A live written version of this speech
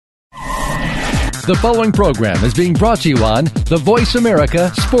The following program is being brought to you on the Voice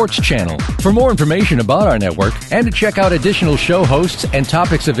America Sports Channel. For more information about our network and to check out additional show hosts and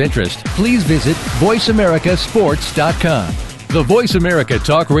topics of interest, please visit voiceamericasports.com. The Voice America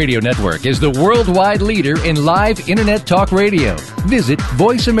Talk Radio Network is the worldwide leader in live Internet talk radio. Visit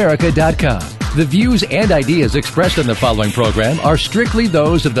voiceamerica.com. The views and ideas expressed on the following program are strictly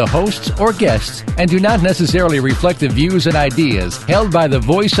those of the hosts or guests and do not necessarily reflect the views and ideas held by the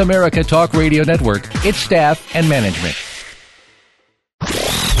Voice America Talk Radio Network, its staff, and management.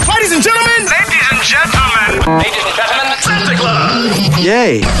 Ladies and gentlemen! Santa Claus!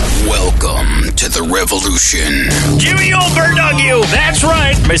 Yay! Welcome to the revolution. Jimmy old bird dog you! That's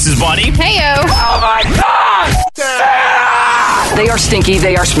right, Mrs. Bunny. Heyo! Oh my God! Santa! They are stinky,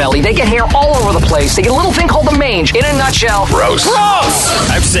 they are smelly, they get hair all over the place. They get a little thing called the mange. In a nutshell, Gross.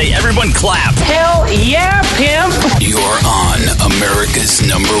 I have to say, everyone clap. Hell yeah, pimp! You're on America's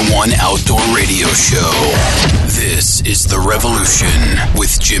 #1 outdoor radio show. This is The Revolution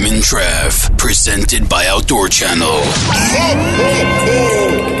with Jim and Trav, presented by Outdoor Channel.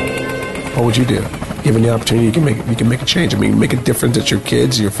 What would you do? Given the opportunity, you can make a change. I mean, make a difference at your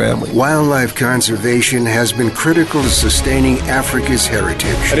kids, your family. Wildlife conservation has been critical to sustaining Africa's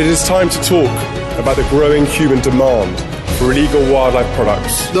heritage. And it is time to talk about the growing human demand for illegal wildlife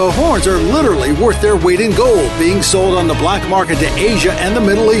products. The horns are literally worth their weight in gold, being sold on the black market to Asia and the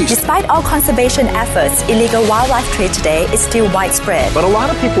Middle East. Despite all conservation efforts, illegal wildlife trade today is still widespread. But a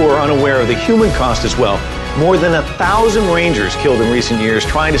lot of people are unaware of the human cost as well. More than 1,000 rangers killed in recent years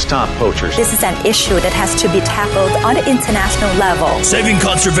trying to stop poachers. This is an issue that has to be tackled on the international level. Saving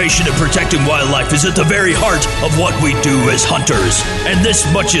conservation and protecting wildlife is at the very heart of what we do as hunters. And this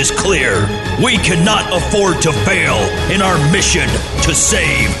much is clear. We cannot afford to fail in our mission to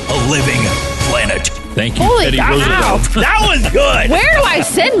save a living planet. Thank you, Holy Teddy God. Roosevelt. That was good. Where do I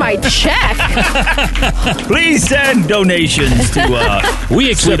send my check? Please send donations to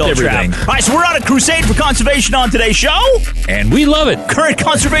We accept everything. All right, so we're on a crusade for conservation on today's show. And we love it. Current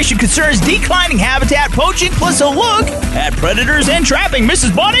conservation concerns declining habitat, poaching, plus a look at predators and trapping.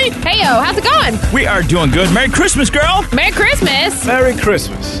 Mrs. Bunny? Heyo, how's it going? We are doing good. Merry Christmas, girl. Merry Christmas. Merry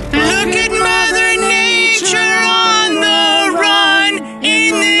Christmas. Look at Mother Nature on the run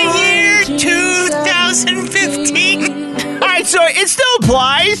in the year 2015. All right, so it still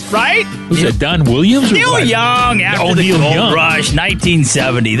applies, right? Was that Don Williams? Neil Young after the Neil Gold Young. Rush,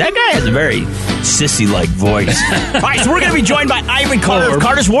 1970. That guy has a very sissy-like voice. All right, so we're going to be joined by Ivan Carter of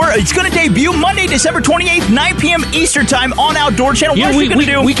Carter's War. It's going to debut Monday, December 28th, 9 p.m. Eastern Time on Outdoor Channel. Yeah, what are we going to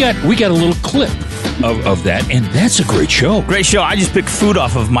do? We got a little clip of that, and that's a great show. Great show. I just picked food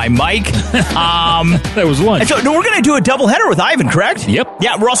off of my mic. That was lunch. And so we're going to do a doubleheader with Ivan, correct? Yep.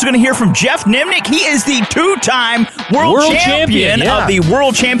 Yeah, we're also going to hear from Jeff Nimnick. He is the two-time world champion of the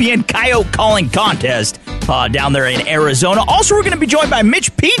World Champion Coyote Calling Contest down there in Arizona. Also, we're going to be joined by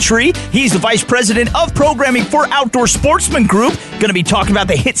Mitch Petrie. He's the Vice President of Programming for Outdoor Sportsman Group. Going to be talking about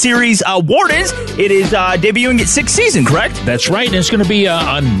the hit series Wardens. It is debuting its 6th season, correct? That's right, and it's going to be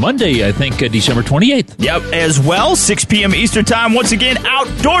on Monday, I think, December 28th. Yep, as well, 6 p.m. Eastern Time. Once again,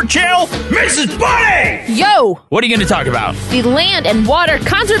 Outdoor Channel, Mrs. Bunny! Yo! What are you going to talk about? The Land and Water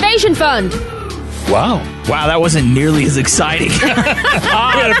Conservation Fund. Wow, that wasn't nearly as exciting. We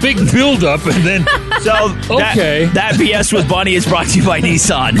had a big build-up, and then... That BS with Bunny is brought to you by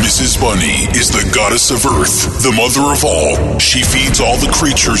Nissan. Mrs. Bunny is the goddess of Earth, the mother of all. She feeds all the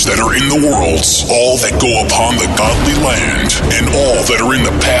creatures that are in the worlds, all that go upon the godly land, and all that are in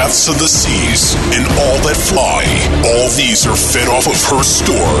the paths of the seas, and all that fly. All these are fed off of her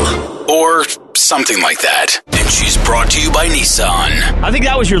store. Or something like that. And she's brought to you by Nissan. I think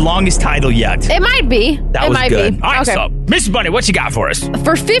that was your longest title yet. It might be. That it was might good. be. All right, okay. so, Mrs. Bunny, what you got for us?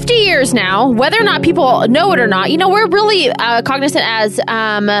 For 50 years now, whether or not people know it or not, we're really cognizant as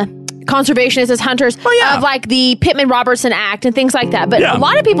conservationists, as hunters, of like the Pittman-Robertson Act and things like that. But a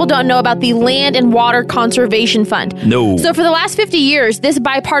lot of people don't know about the Land and Water Conservation Fund. No. So for the last 50 years, this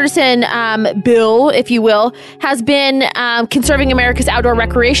bipartisan bill, if you will, has been conserving America's outdoor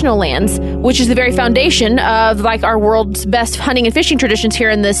recreational lands, which is the very foundation of like our world's best hunting and fishing traditions here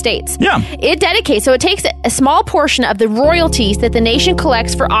in the States. Yeah. It takes a small portion of the royalties that the nation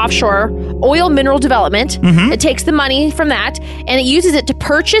collects for offshore oil mineral development. Mm-hmm. It takes the money from that and it uses it to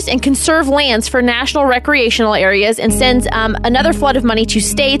purchase and conserve lands for national recreational areas and sends another flood of money to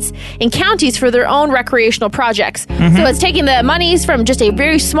states and counties for their own recreational projects. Mm-hmm. So it's taking the monies from just a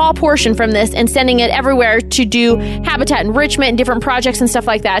very small portion from this and sending it everywhere to do habitat enrichment and different projects and stuff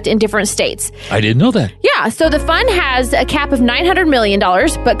like that in different states. I didn't know that. Yeah, so the fund has a cap of $900 million,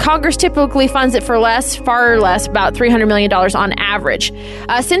 but Congress typically funds it for far less, about $300 million on average.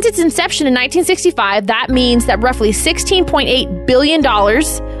 Since its inception in in 1965, that means that roughly $16.8 billion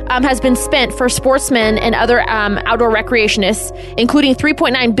has been spent for sportsmen and other outdoor recreationists, including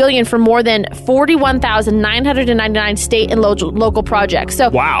 $3.9 billion for more than 41,999 state and local projects. So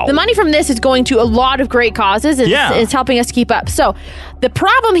the money from this is going to a lot of great causes. It's helping us keep up. So the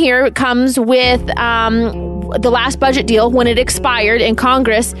problem here comes with the last budget deal. When it expired in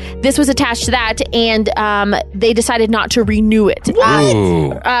Congress, this was attached to that, and they decided not to renew it.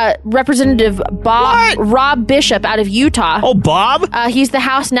 Representative Rob Bishop out of Utah. Oh, Bob? He's the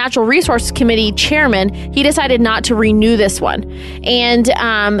House Natural Resource Committee chairman. He decided not to renew this one. And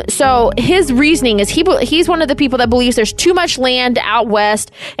so his reasoning is he's one of the people that believes there's too much land out west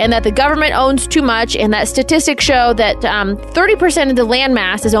and that the government owns too much, and that statistics show that 30% of the land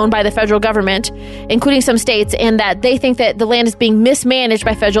mass is owned by the federal government, including some states, and that they think that the land is being mismanaged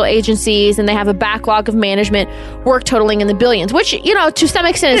by federal agencies, and they have a backlog of management work totaling in the billions, which, to some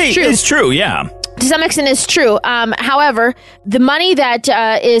extent is true. It's true, yeah. To some extent, is true. However, the money that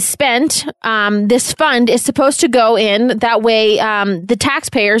is spent, this fund is supposed to go in. That way, the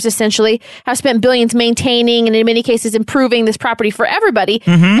taxpayers essentially have spent billions maintaining and in many cases improving this property for everybody.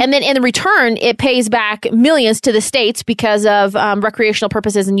 Mm-hmm. And then in return, it pays back millions to the states because of recreational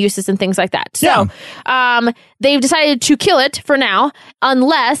purposes and uses and things like that. So they've decided to kill it for now,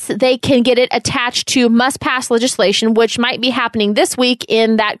 unless they can get it attached to must-pass legislation, which might be happening this week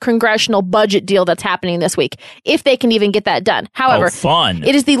in that congressional budget deal that's happening this week, if they can even get that done. However,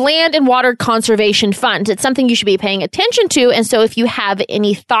 it is the Land and Water Conservation Fund. It's something you should be paying attention to, and so if you have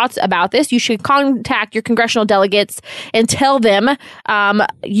any thoughts about this, you should contact your congressional delegates and tell them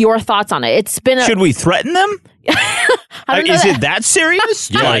your thoughts on it. It's been should we threaten them? Is it that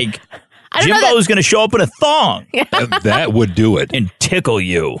serious? Like, Jimbo's going to show up in a thong. That would do it. And tickle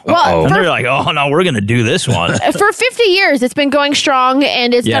you. Well, and they're like, oh, no, we're going to do this one. For 50 years, it's been going strong,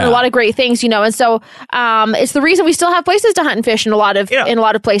 and it's done a lot of great things, and so it's the reason we still have places to hunt and fish in a lot of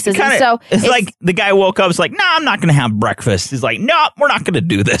places. Kinda, and so it's like the guy woke up, was like, no, I'm not going to have breakfast. He's like, no, we're not going to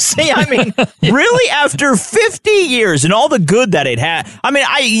do this. I mean, really, after 50 years and all the good that it had, I mean,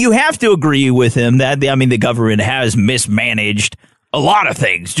 you have to agree with him that, the government has mismanaged a lot of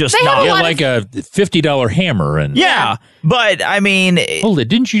things, just not like a $50 hammer, and but I mean, hold it!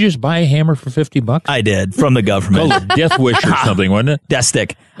 Didn't you just buy a hammer for $50? I did, from the government. Called a Death Wish or something, wasn't it? Death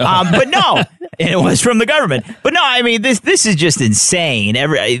Stick. But no, it was from the government. But no, I mean, this is just insane.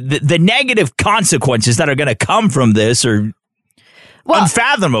 The negative consequences that are going to come from this are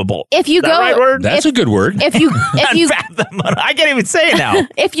unfathomable. If you go, right word? That's a good word. If you, unfathomable. I can't even say it now.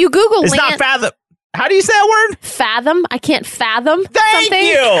 If you Google, it's not fathom. How do you say that word? Fathom. I can't fathom. Thank something.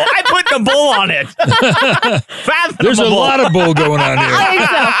 you. I put the bull on it. Fathomable. There's a lot of bull going on here. I think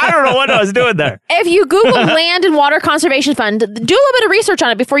so. I don't know what I was doing there. If you Google Land and Water Conservation Fund, do a little bit of research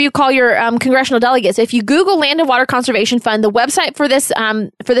on it before you call your congressional delegates. If you Google Land and Water Conservation Fund, the website for this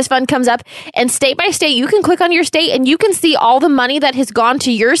fund comes up, and state by state, you can click on your state and you can see all the money that has gone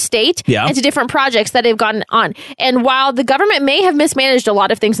to your state and to different projects that have gone on. And while the government may have mismanaged a lot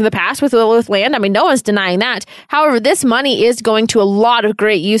of things in the past with land, I mean, no one's denying that. However, this money is going to a lot of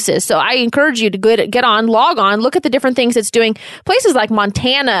great uses. So I encourage you to get on, log on, look at the different things it's doing. Places like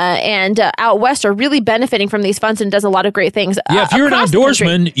Montana and out west are really benefiting from these funds, and does a lot of great things. Yeah, if you're an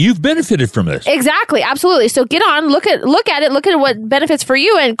outdoorsman, you've benefited from this. Exactly, absolutely. So get on, look at what benefits for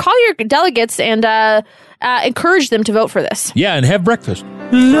you, and call your delegates and encourage them to vote for this. Yeah, and have breakfast.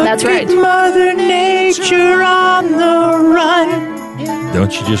 That's right. Mother Nature on the run.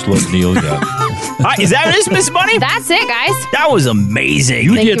 Don't you just love Neil Young? Is that it, Miss Bunny? That's it, guys. That was amazing.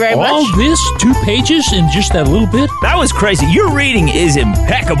 You Thank did you very all much. this, 2 pages in just that little bit? That was crazy. Your reading is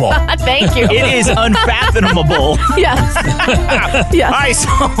impeccable. Thank you. It is unfathomable. Yes. All right, so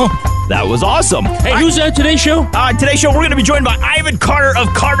that was awesome. Hey, who's on today's show? Today's show, we're going to be joined by Ivan Carter of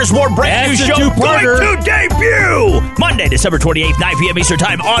Carter's War, brand new show going to debut Monday, December 28th, 9 p.m. Eastern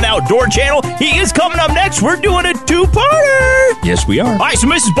Time on Outdoor Channel. He is coming up next. We're doing a 2-parter. Yes, we are. All right, so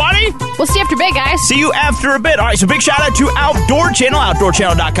Mrs. Bonnie. We'll see you after a bit, guys. See you after a bit. All right, so big shout out to Outdoor Channel,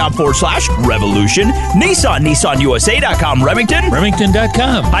 outdoorchannel.com/revolution, Nissan, nissanusa.com,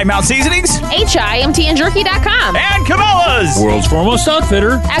 Remington.com, High Mount Seasonings, HIMTandjerky.com, and Cabela's, world's foremost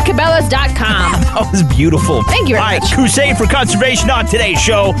outfitter, at Cabela's.com. That was beautiful. Thank you very much. Crusade for Conservation on today's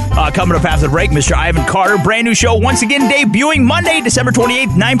show. Coming up after the break, Mr. Ivan Carter, brand new show, once again debuting Monday, December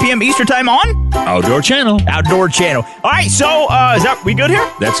 28th, 9 p.m. Eastern Time on Outdoor Channel. Outdoor Channel. All right, so is that we good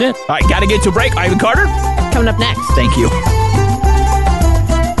here? That's it. All right, got to get to a break. Ivan Carter. Coming up next. Thank you.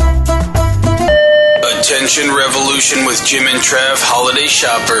 Attention Revolution with Jim and Trav holiday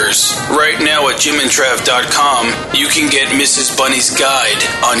shoppers. Right now at jimandtrav.com, you can get Mrs. Bunny's guide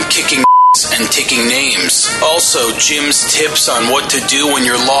on kicking and taking names. Also, Jim's tips on what to do when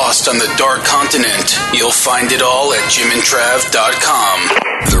you're lost on the Dark Continent. You'll find it all at jimandtrav.com.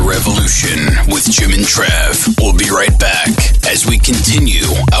 The Revolution with Jim and Trav. We'll be right back as we continue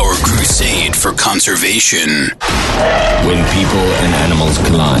our crusade for conservation. When people and animals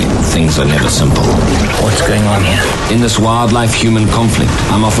collide, things are never simple. What's going on here? In this wildlife-human conflict,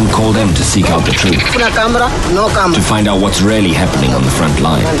 I'm often called in to seek out the truth. To find out what's really happening on the front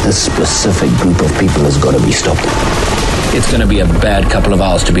line. This specific group of people has got to be stopped. It's going to be a bad couple of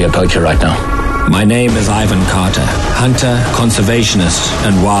hours to be a poacher right now. My name is Ivan Carter, hunter, conservationist,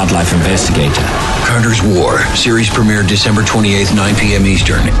 and wildlife investigator. Carter's War, series premiere December 28th, 9 p.m.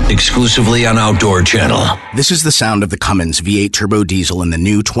 Eastern, exclusively on Outdoor Channel. This is the sound of the Cummins V8 turbo diesel in the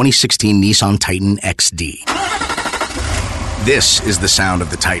new 2016 Nissan Titan XD. This is the sound of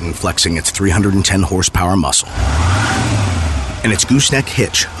the Titan flexing its 310 horsepower muscle. And its gooseneck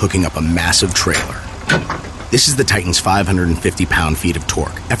hitch hooking up a massive trailer. This is the Titan's 550 pound-feet of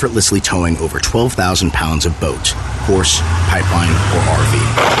torque, effortlessly towing over 12,000 pounds of boat, horse, pipeline, or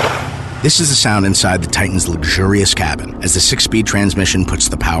RV. This is the sound inside the Titan's luxurious cabin as the 6-speed transmission puts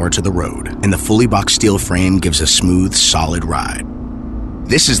the power to the road, and the fully boxed steel frame gives a smooth, solid ride.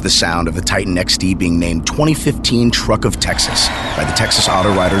 This is the sound of the Titan XD being named 2015 Truck of Texas by the Texas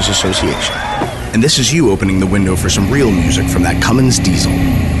Auto Writers Association. And this is you opening the window for some real music from that Cummins diesel.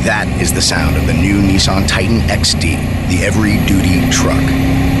 That is the sound of the new Nissan Titan XD, the every-duty truck,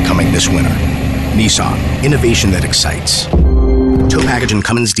 coming this winter. Nissan, innovation that excites. Tow package and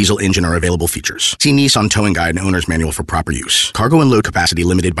Cummins diesel engine are available features. See Nissan Towing Guide and Owner's Manual for proper use. Cargo and load capacity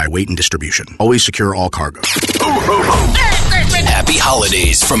limited by weight and distribution. Always secure all cargo. Happy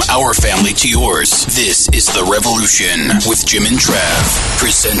holidays from our family to yours. This is The Revolution with Jim and Trav,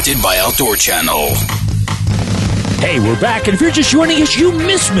 presented by Outdoor Channel. Hey, we're back, and if you're just joining us, you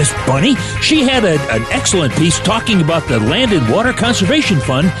miss Miss Bunny. She had an excellent piece talking about the Land and Water Conservation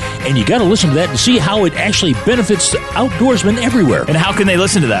Fund, and you got to listen to that to see how it actually benefits outdoorsmen everywhere. And how can they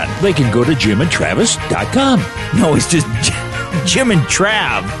listen to that? They can go to jimandtravis.com. No, it's just Jim and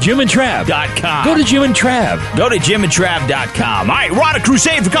Trav. Jimandtrav.com. Go to Jim and Trav. Go to jimandtrav.com. All right, we're on a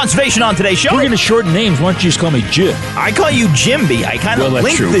crusade for conservation on today's show. We're going to shorten names. Why don't you just call me Jim? I call you Jimby. I kind of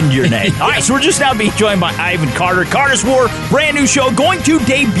lengthened your name. All right, so we're just now being joined by Ivan Carter. Carter's War, brand new show, going to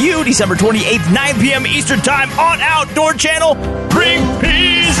debut December 28th, 9 p.m. Eastern Time on Outdoor Channel. Bring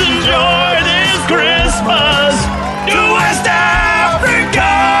peace and joy this Christmas to West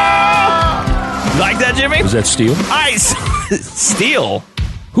Africa. Like that, Jimmy? Was that Steel? Steel?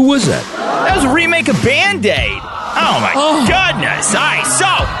 Who was that? That was a remake of Band-Aid. Oh, my goodness. All right, so,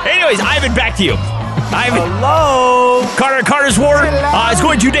 anyways, Ivan, back to you. Ivan. Hello. Carter's War is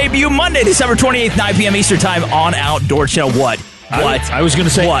going to debut Monday, December 28th, 9 p.m. Eastern Time on Outdoor Channel. What? I was going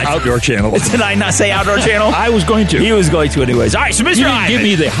to say Outdoor Channel. Did I not say Outdoor Channel? I was going to. He was going to anyways. All right, so Mr. Ivan. Give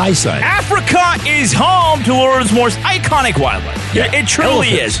me the high side. Africa is home to the world's most iconic wildlife. Yeah, it truly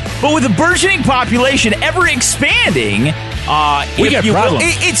is. But with a burgeoning population ever expanding, we got problems.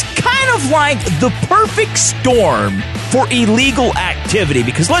 It's kind of like the perfect storm for illegal activity,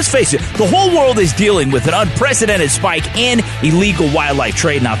 because let's face it, the whole world is dealing with an unprecedented spike in illegal wildlife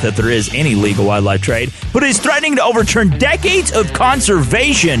trade. Not that there is any legal wildlife trade, but it's threatening to overturn decades of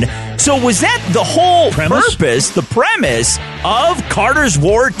conservation. So was that the whole purpose, the premise of Carter's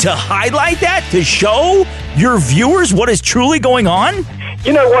War, to highlight that, to show your viewers what is truly going on?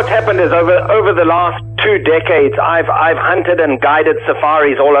 You know, what's happened is over the last 2 decades, I've hunted and guided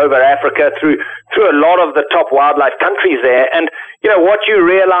safaris all over Africa through a lot of the top wildlife countries there. And, you know, what you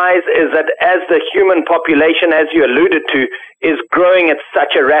realize is that as the human population, as you alluded to, is growing at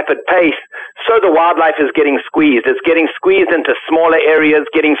such a rapid pace, so the wildlife is getting squeezed. It's getting squeezed into smaller areas,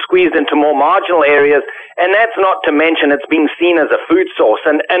 getting squeezed into more marginal areas, and that's not to mention it's being seen as a food source.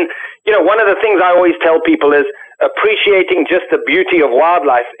 And you know, one of the things I always tell people is appreciating just the beauty of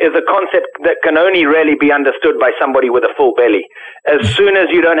wildlife is a concept that can only really be understood by somebody with a full belly. As soon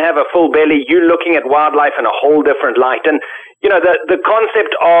as you don't have a full belly, you're looking at wildlife in a whole different light. And, you know, the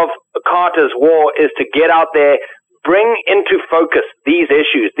concept of Carter's War is to get out there, bring into focus these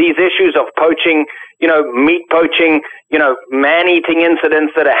issues of poaching, you know, meat poaching, you know, man-eating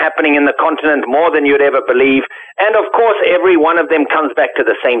incidents that are happening in the continent more than you'd ever believe. And, of course, every one of them comes back to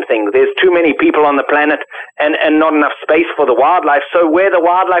the same thing. There's too many people on the planet and not enough space for the wildlife. So where the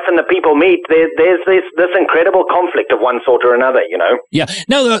wildlife and the people meet, there's this incredible conflict of one sort or another, you know? Yeah.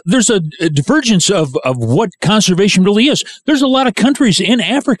 Now, there's a divergence of what conservation really is. There's a lot of countries in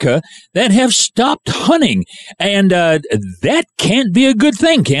Africa that have stopped hunting, and that can't be a good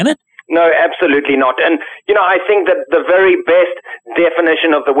thing, can it? No, absolutely not. And, I think that the very best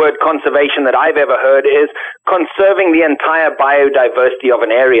definition of the word conservation that I've ever heard is conserving the entire biodiversity of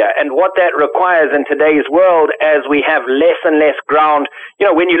an area. And what that requires in today's world, as we have less and less ground,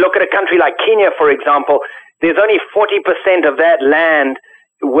 when you look at a country like Kenya, for example, there's only 40% of that land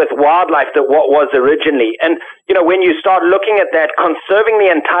with wildlife that what was originally. And, when you start looking at that, conserving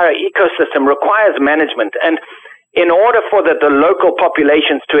the entire ecosystem requires management. And in order for the local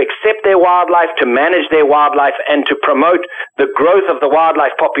populations to accept their wildlife, to manage their wildlife, and to promote the growth of the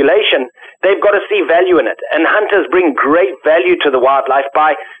wildlife population, they've got to see value in it. And hunters bring great value to the wildlife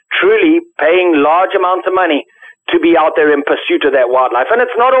by truly paying large amounts of money to be out there in pursuit of that wildlife. And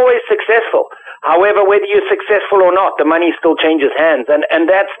it's not always successful. However, whether you're successful or not, the money still changes hands. And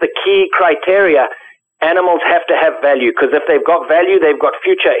that's the key criteria. Animals have to have value, because if they've got value, they've got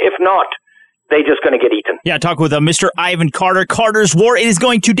future. If not, they're just going to get eaten. Yeah, talk with Mr. Ivan Carter. Carter's War. It is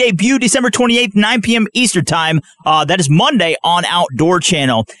going to debut December 28th, 9 p.m. Eastern Time. That is Monday on Outdoor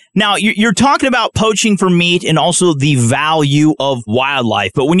Channel. Now, you're talking about poaching for meat and also the value of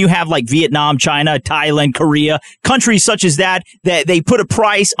wildlife. But when you have like Vietnam, China, Thailand, Korea, countries such as that they put a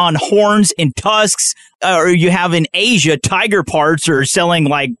price on horns and tusks, or you have in Asia, tiger parts are selling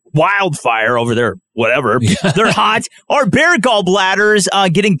like wildfire over there, whatever. They're hot. Or bear gallbladders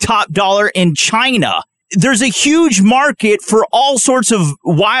getting top dollar in China. There's a huge market for all sorts of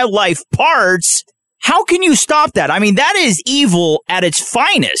wildlife parts. How can you stop that? I mean, that is evil at its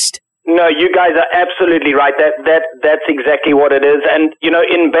finest. No, you guys are absolutely right. That's exactly what it is. And,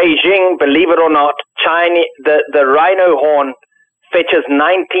 in Beijing, believe it or not, China, the rhino horn fetches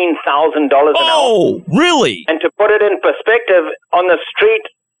 $19,000 an ounce. Oh, really? And to put it in perspective, on the street,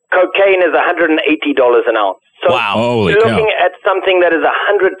 cocaine is $180 an ounce. So wow. You're looking at something that is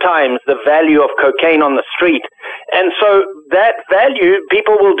 100 times the value of cocaine on the street. And so that value,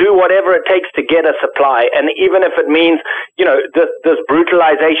 people will do whatever it takes to get a supply. And even if it means, this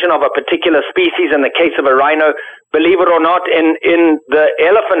brutalization of a particular species, in the case of a rhino, believe it or not, in the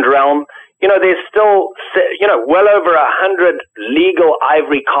elephant realm, there's still, well over 100 legal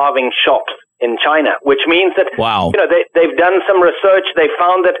ivory carving shops in China, which means that, they've done some research. They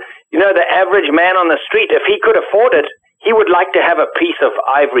found that, the average man on the street, if he could afford it, he would like to have a piece of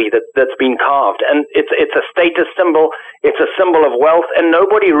ivory that's been carved. And it's a status symbol. It's a symbol of wealth. And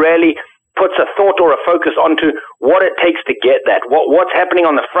nobody really puts a thought or a focus onto what it takes to get that, what's happening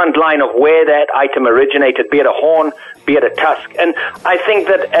on the front line of where that item originated, be it a horn, be it a tusk. And I think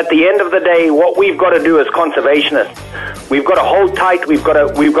that at the end of the day, what we've got to do as conservationists, we've got to hold tight, we've got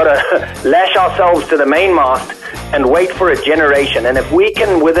to lash ourselves to the mainmast and wait for a generation. And if we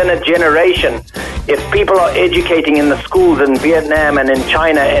can, within a generation, if people are educating in the schools in Vietnam and in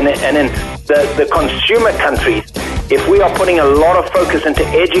China and in the consumer countries, if we are putting a lot of focus into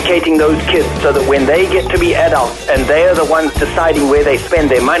educating those kids so that when they get to be adults and they are the ones deciding where they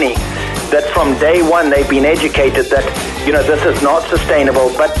spend their money, that from day one they've been educated that, this is not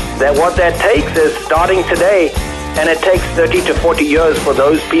sustainable, but that what that takes is starting today, and it takes 30 to 40 years for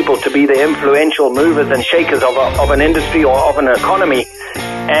those people to be the influential movers and shakers of an industry or of an economy.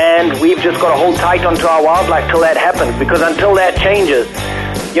 And we've just got to hold tight onto our wildlife till that happens, because until that changes,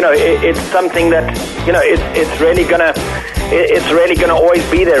 it's something that, it's really gonna always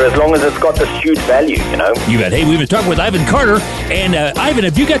be there as long as it's got this huge value, You bet. Hey, we've been talking with Ivan Carter. And Ivan,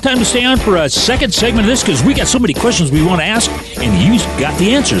 have you got time to stay on for a second segment of this? Because we got so many questions we want to ask, and you've got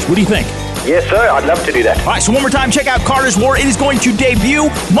the answers. What do you think? Yes, sir. I'd love to do that. All right, so one more time, check out Carter's War. It is going to debut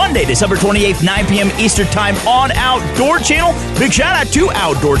Monday, December 28th, 9 p.m. Eastern Time on Outdoor Channel. Big shout out to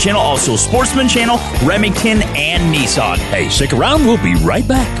Outdoor Channel, also Sportsman Channel, Remington, and Nissan. Hey, stick around. We'll be right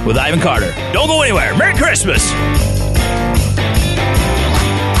back with Ivan Carter. Don't go anywhere. Merry Christmas.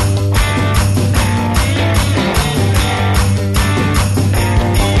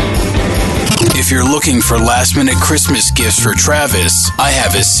 If you're looking for last-minute Christmas gifts for Travis, I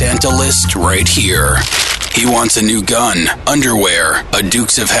have his Santa list right here. He wants a new gun, underwear, a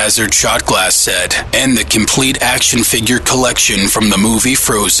Dukes of Hazzard shot glass set, and the complete action figure collection from the movie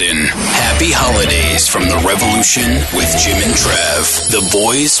Frozen. Happy holidays from The Revolution with Jim and Trav. The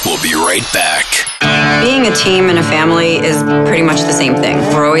boys will be right back. Being a team and a family is pretty much the same thing.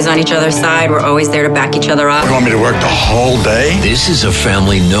 We're always on each other's side. We're always there to back each other up. You want me to work the whole day? This is a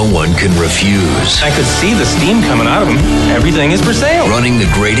family no one can refuse. I could see the steam coming out of them. Everything is for sale. Running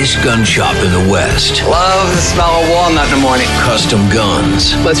the greatest gun shop in the West. Love the smell of walnut in the morning. Custom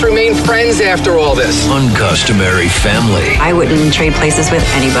guns. Let's remain friends after all this. Uncustomary family. I wouldn't trade places with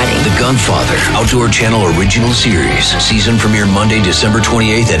anybody. The Gunfather, Outdoor Channel original series. Season premiere Monday, December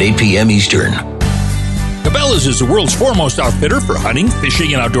 28th at 8 p.m. Eastern. Cabela's is the world's foremost outfitter for hunting,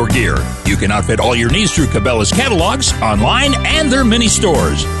 fishing, and outdoor gear. You can outfit all your needs through Cabela's catalogs, online, and their mini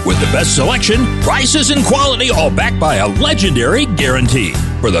stores. With the best selection, prices, and quality, all backed by a legendary guarantee.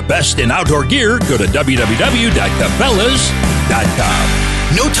 For the best in outdoor gear, go to www.cabela's.com.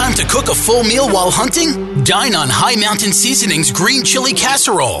 No time to cook a full meal while hunting? Dine on High Mountain Seasonings Green Chili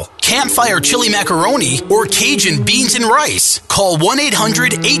Casserole, Campfire Chili Macaroni, or Cajun Beans and Rice. Call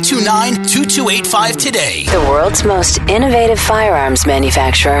 1-800-829-2285 today. The world's most innovative firearms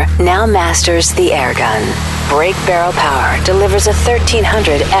manufacturer now masters the air gun. Break Barrel Power delivers a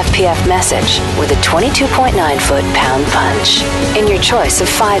 1300 FPF message with a 22.9 foot-pound punch. In your choice of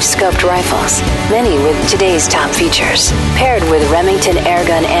 5 scoped rifles, many with today's top features. Paired with Remington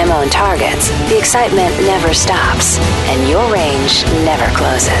airgun ammo and targets, the excitement never stops, and your range never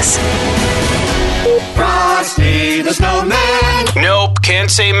closes. Frosty the Snowman. Nope,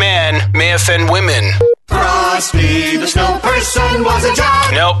 can't say man. May offend women. Frosty the Snow Person was a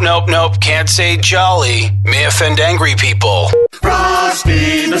jock. Nope, can't say jolly. May offend angry people.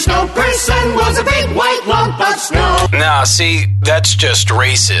 Frosty the Snow Person was a big white lump of snow. Nah, see, that's just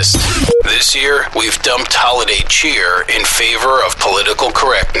racist. This year, we've dumped holiday cheer in favor of political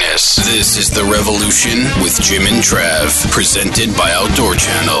correctness. This is The Revolution with Jim and Trav, presented by Outdoor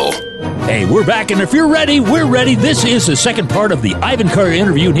Channel. Hey, we're back, and if you're ready, we're ready. This is the second part of the Ivan Carter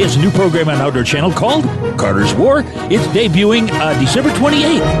interview in his new program on Outdoor Channel called Carter's War. It's debuting December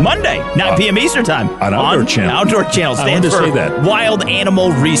 28th. Monday, 9 p.m. Eastern Time. On Outdoor Channel. Outdoor Channel stands for say that. Wild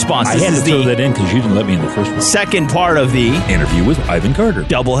Animal Response. I had to throw that in because you didn't let me in the first one. Second part of the interview with Ivan Carter.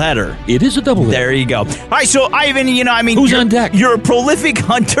 Doubleheader. It is a doubleheader. There you go. All right, so Ivan, who's on deck? You're a prolific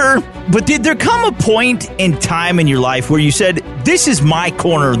hunter, but did there come a point in time in your life where you said, this is my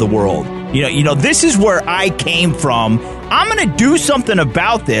corner of the world? You know, this is where I came from. I'm going to do something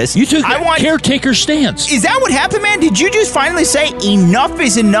about this. You took a caretaker stance. Is that what happened, man? Did you just finally say enough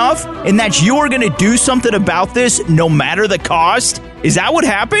is enough and that you are going to do something about this no matter the cost? Is that what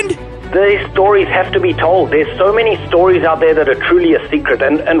happened? These stories have to be told. There's so many stories out there that are truly a secret.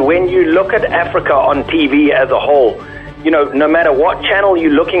 And when you look at Africa on TV as a whole, no matter what channel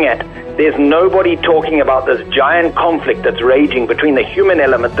you're looking at, there's nobody talking about this giant conflict that's raging between the human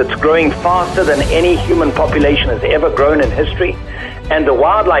element that's growing faster than any human population has ever grown in history, and the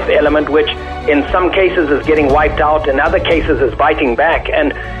wildlife element, which in some cases is getting wiped out, in other cases is biting back.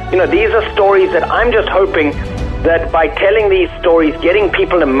 And, these are stories that I'm just hoping that by telling these stories, getting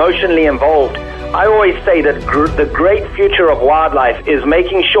people emotionally involved, I always say that the great future of wildlife is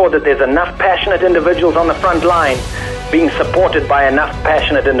making sure that there's enough passionate individuals on the front line being supported by enough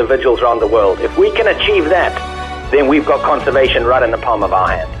passionate individuals around the world. If we can achieve that, then we've got conservation right in the palm of our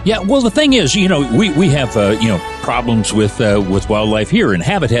hand. Yeah, well, the thing is, we have, problems with wildlife here and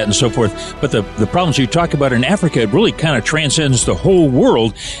habitat and so forth. But the problems you talk about in Africa, it really kind of transcends the whole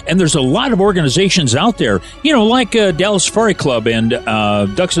world. And there's a lot of organizations out there, like Dallas Safari Club and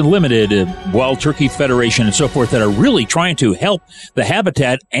Ducks Unlimited, Wild Turkey Federation and so forth, that are really trying to help the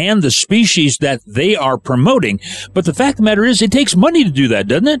habitat and the species that they are promoting. But the fact of the matter is, it takes money to do that,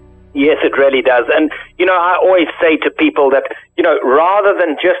 doesn't it? Yes, it really does. And, I always say to people that, rather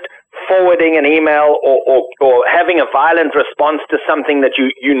than just forwarding an email or having a violent response to something that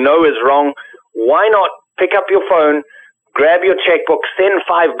you know is wrong, why not pick up your phone, grab your checkbook, send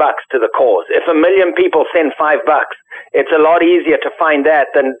 $5 to the cause? If 1 million people send $5, it's a lot easier to find that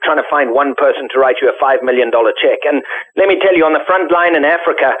than trying to find one person to write you a $5 million check. And let me tell you, on the front line in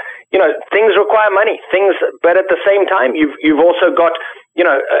Africa, things require money. But at the same time, you've also got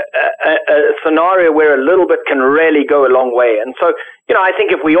a scenario where a little bit can really go a long way. And so, I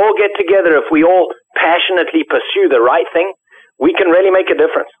think if we all get together, if we all passionately pursue the right thing, we can really make a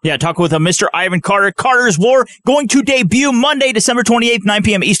difference. Yeah, talk with Mr. Ivan Carter. Carter's War going to debut Monday, December 28th, 9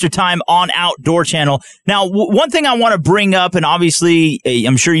 p.m. Eastern Time on Outdoor Channel. Now, one thing I want to bring up, and obviously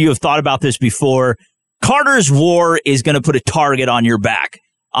I'm sure you have thought about this before, Carter's War is going to put a target on your back.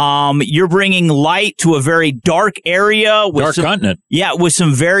 You're bringing light to a very dark area. Dark continent. Yeah, with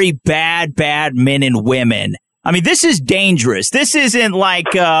some very bad men and women. I mean, this is dangerous. This isn't like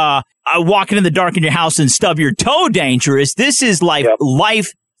walking in the dark in your house and stub your toe dangerous. This is like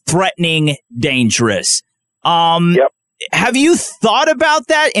life-threatening dangerous. Have you thought about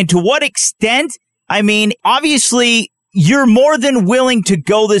that, and to what extent? I mean, obviously, you're more than willing to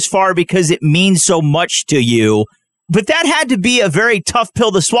go this far because it means so much to you. But that had to be a very tough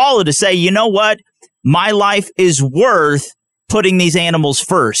pill to swallow, to say, you know what? My life is worth putting these animals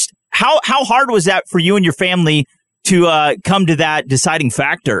first. How hard was that for you and your family to come to that deciding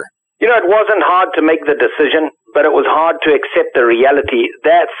factor? It wasn't hard to make the decision, but it was hard to accept the reality.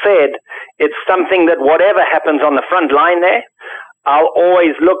 That said, it's something that whatever happens on the front line there, I'll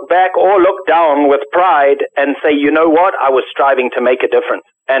always look back or look down with pride and say, you know what, I was striving to make a difference.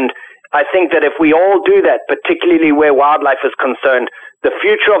 And I think that if we all do that, particularly where wildlife is concerned, the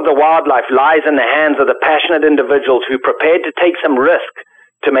future of the wildlife lies in the hands of the passionate individuals who are prepared to take some risk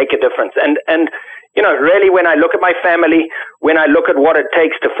to make a difference. And you know, really, when I look at my family, when I look at what it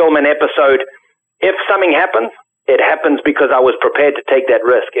takes to film an episode, if something happens, it happens because I was prepared to take that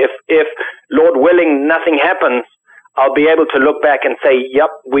risk. If Lord willing, nothing happens, I'll be able to look back and say,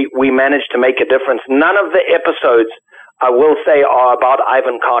 yep, we managed to make a difference. None of the episodes, I will say, are about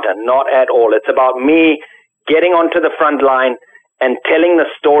Ivan Carter. Not at all. It's about me getting onto the front line and telling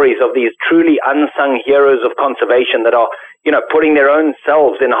the stories of these truly unsung heroes of conservation that are, you know, putting their own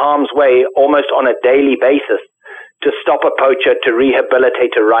selves in harm's way almost on a daily basis to stop a poacher, to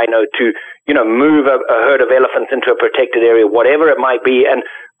rehabilitate a rhino, to, you know, move a herd of elephants into a protected area, whatever it might be. And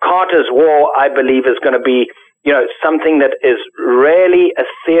Carter's War, I believe, is going to be, you know, something that is really a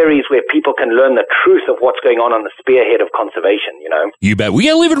series where people can learn the truth of what's going on the spearhead of conservation, you know. You bet. We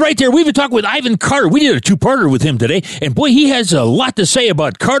got to leave it right there. We've been talking with Ivan Carter. We did a two-parter with him today, and boy, he has a lot to say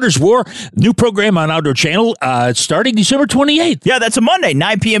about Carter's War, new program on Outdoor Channel, starting December 28th. Yeah, that's a Monday,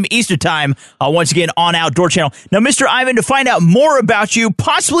 9 p.m. Eastern Time, once again on Outdoor Channel. Now, Mr. Ivan, to find out more about you,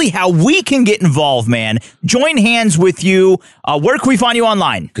 possibly how we can get involved, man, join hands with you, where can we find you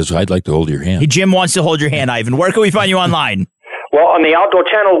online? Because I'd like to hold your hand. Hey, Jim wants to hold your hand, Ivan. Where can we find you online? Well, on the Outdoor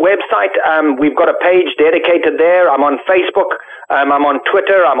Channel website, we've got a page dedicated there. I'm on Facebook, I'm on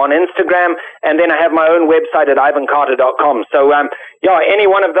Twitter, I'm on Instagram, and then I have my own website at ivancarter.com. So, yeah, any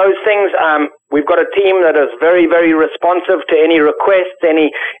one of those things. We've got a team that is very, very responsive to any requests, any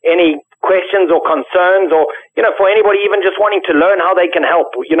questions or concerns, or, you know, for anybody even just wanting to learn how they can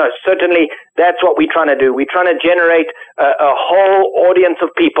help. You know, certainly that's what we're trying to do. We're trying to generate a whole audience of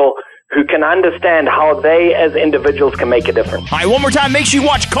people who can understand how they as individuals can make a difference. All right, one more time, make sure you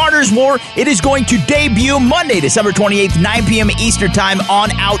watch Carter's War. It is going to debut Monday, December 28th, 9 p.m. Eastern Time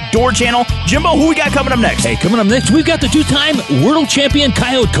on Outdoor Channel. Jimbo, who we got coming up next? Hey, coming up next, we've got the two-time world champion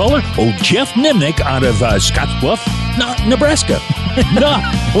coyote caller, Jeff Nimnick, out of Scottsbluff, Nebraska. No.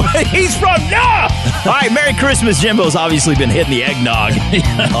 He's from no. All right, Merry Christmas. Jimbo's obviously been hitting the eggnog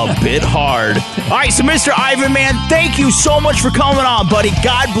a bit hard. All right, so Mr. Ivan, man, thank you so much for coming on, buddy.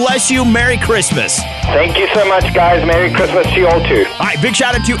 God bless you. Merry Christmas. Thank you so much, guys. Merry Christmas to you all, too. All right, big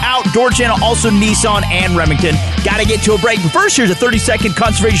shout out to Outdoor Channel, also Nissan and Remington. Got to get to a break. But first, here's a 30-second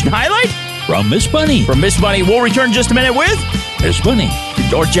conservation highlight from Miss Bunny. We'll return in just a minute with Miss Bunny.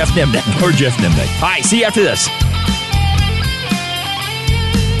 Or Jeff Nimnick. All right, see you after this.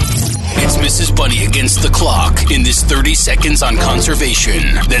 It's Mrs. Bunny against the clock in this 30 seconds on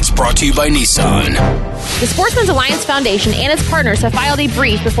conservation. That's brought to you by Nissan. The Sportsman's Alliance Foundation and its partners have filed a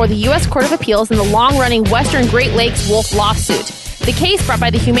brief before the U.S. Court of Appeals in the long-running Western Great Lakes wolf lawsuit. The case, brought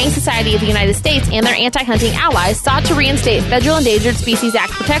by the Humane Society of the United States and their anti-hunting allies, sought to reinstate Federal Endangered Species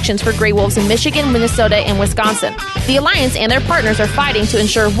Act protections for gray wolves in Michigan, Minnesota, and Wisconsin. The alliance and their partners are fighting to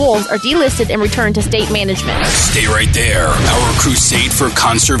ensure wolves are delisted and returned to state management. Stay right there. Our crusade for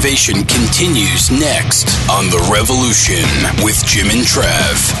conservation continues next on The Revolution with Jim and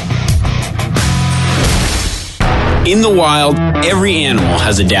Trav. In the wild, every animal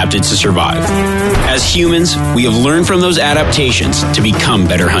has adapted to survive. As humans, we have learned from those adaptations to become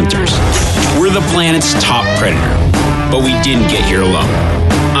better hunters. We're the planet's top predator, but we didn't get here alone.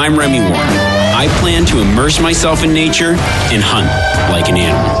 I'm Remy Warren. I plan to immerse myself in nature and hunt like an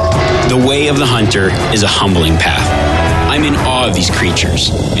animal. The way of the hunter is a humbling path. I'm in awe of these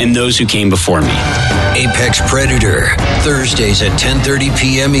creatures and those who came before me. Apex Predator, Thursdays at 10:30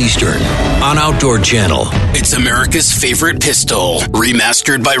 p.m. Eastern on Outdoor Channel. It's America's favorite pistol,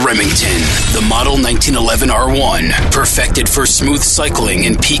 remastered by Remington. The Model 1911 R1, perfected for smooth cycling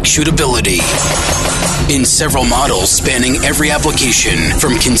and peak shootability. In several models spanning every application,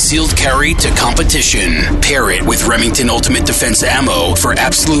 from concealed carry to competition. Pair it with Remington Ultimate Defense ammo for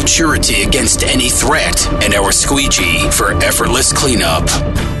absolute surety against any threat, and our squeegee for effortless cleanup.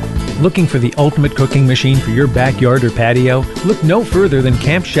 Looking for the ultimate cooking machine for your backyard or patio? Look no further than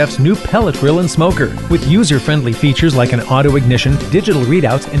Camp Chef's new pellet grill and smoker. With user-friendly features like an auto ignition, digital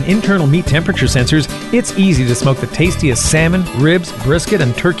readouts, and internal meat temperature sensors, it's easy to smoke the tastiest salmon, ribs, brisket,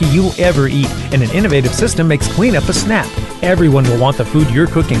 and turkey you'll ever eat. And an innovative system makes cleanup a snap. Everyone will want the food you're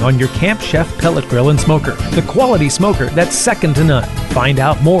cooking on your Camp Chef pellet grill and smoker. The quality smoker that's second to none. Find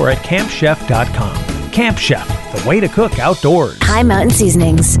out more at campchef.com. Camp Chef, the way to cook outdoors. High Mountain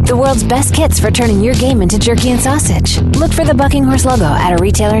Seasonings, the world's best kits for turning your game into jerky and sausage. Look for the Bucking Horse logo at a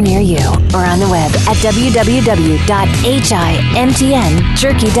retailer near you or on the web at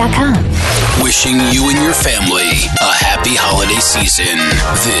www.himtnjerky.com. Wishing you and your family a happy holiday season.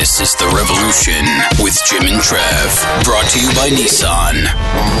 This is The Revolution with Jim and Trav. Brought to you by Nissan.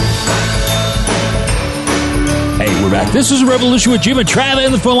 Hey, we're back. This is The Revolution with Jim and Trav,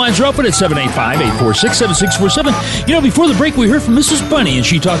 and the phone lines are open at 785-846-7647. You know, before the break, we heard from Mrs. Bunny, and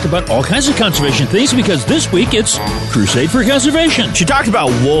she talked about all kinds of conservation things because this week it's Crusade for Conservation. She talked about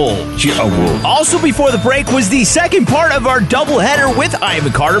wool. Wool. Also, before the break was the second part of our doubleheader with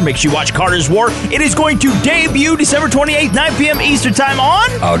Ivan Carter. Make sure you watch Carter's War. It is going to debut December 28th, 9 p.m. Eastern Time on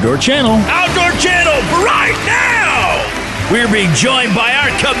Outdoor Channel. Outdoor Channel right now! We're being joined by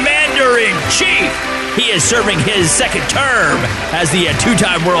our Commander-in-Chief. He is serving his second term as the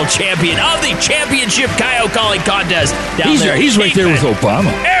two-time world champion of the championship coyote calling contest down there. He's right there with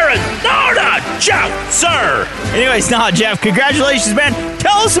Obama. Arizona, Jeff, sir. Anyways, Jeff, congratulations, man.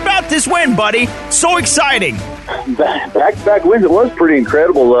 Tell us about this win, buddy. So exciting. Back-to-back wins. It was pretty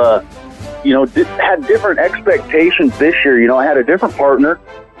incredible. Had different expectations this year. I had a different partner.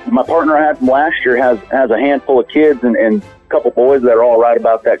 My partner I had from last year has a handful of kids and a couple boys that are all right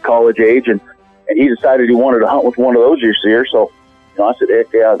about that college age, and he decided he wanted to hunt with one of those this year. So, I said, heck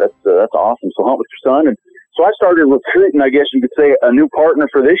yeah, that's awesome. So hunt with your son. And so I started recruiting, I guess you could say, a new partner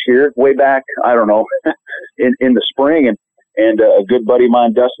for this year, way back, I don't know, in the spring. And a good buddy of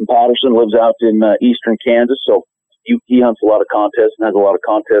mine, Dustin Patterson, lives out in eastern Kansas. So he hunts a lot of contests and has a lot of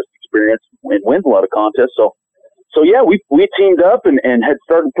contest experience and wins a lot of contests. So yeah, we teamed up and had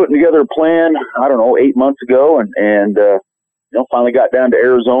started putting together a plan, I don't know, 8 months ago. And finally got down to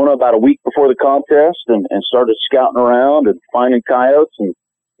Arizona about a week before the contest and started scouting around and finding coyotes and,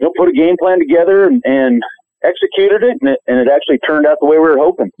 put a game plan together and executed it. And it actually turned out the way we were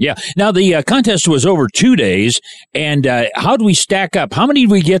hoping. Yeah. Now, the contest was over 2 days. And how do we stack up? How many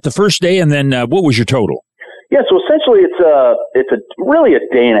did we get the first day? And then what was your total? Yeah, so essentially it's really a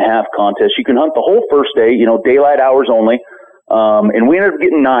day and a half contest. You can hunt the whole first day, daylight hours only. And we ended up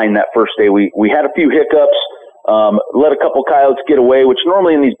getting 9 that first day. We had a few hiccups. Let a couple coyotes get away, which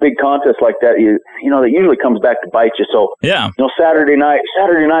normally in these big contests like that, that usually comes back to bite you. So, yeah, Saturday night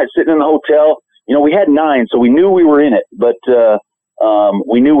sitting in the hotel, we had 9, so we knew we were in it, but,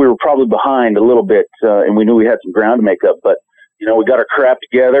 we knew we were probably behind a little bit, and we knew we had some ground to make up, but, we got our crap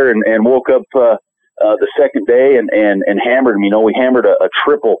together and woke up, the second day and hammered them. We hammered a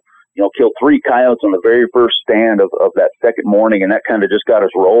triple, killed 3 coyotes on the very first stand of that second morning. And that kind of just got us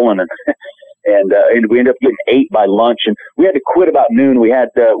rolling. And we ended up getting 8 by lunch, and we had to quit about noon. We had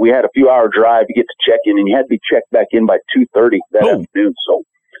a few hour drive to get to check in, and you had to be checked back in by 2:30 that afternoon. So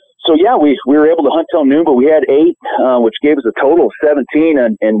yeah, we were able to hunt till noon, but we had 8, which gave us a total of 17,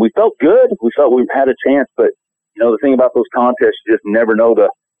 and we felt good. We felt we had a chance, but the thing about those contests, you just never know. The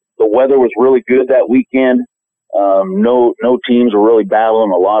weather was really good that weekend. No teams were really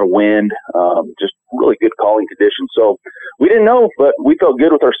battling, a lot of wind, just really good calling conditions. So we didn't know, but we felt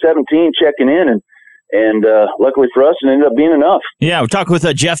good with our 17 checking in, and luckily for us, it ended up being enough. Yeah, we're talking with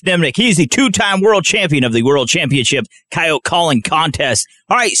Jeff Nimnick. He's the 2-time world champion of the World Championship Coyote Calling Contest.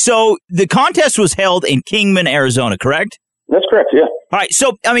 All right, so the contest was held in Kingman, Arizona, correct? That's correct, yeah. All right,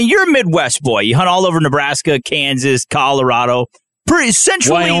 so, you're a Midwest boy. You hunt all over Nebraska, Kansas, Colorado, pretty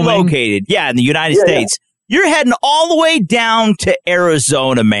centrally located. Yeah, in the United States. Yeah. You're heading all the way down to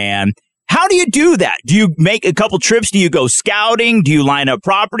Arizona, man. How do you do that? Do you make a couple trips? Do you go scouting? Do you line up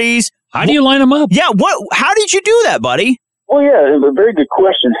properties? How do you line them up? Yeah, how did you do that, buddy? Well, yeah, a very good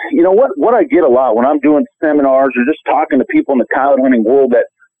question. What I get a lot when I'm doing seminars or just talking to people in the coyote hunting world that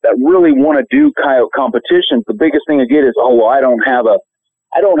really want to do coyote competitions, the biggest thing I get is, I don't have a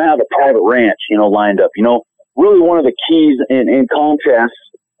private ranch, lined up. Really one of the keys in contests,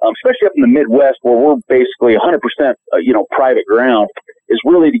 especially up in the Midwest where we're basically 100%, private ground, is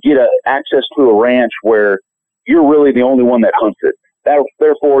really to get access to a ranch where you're really the only one that hunts it.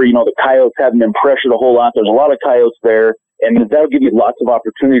 Therefore, the coyotes haven't been pressured a whole lot. There's a lot of coyotes there, and that'll give you lots of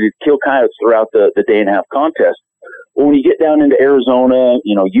opportunity to kill coyotes throughout the day and a half contest. Well, when you get down into Arizona,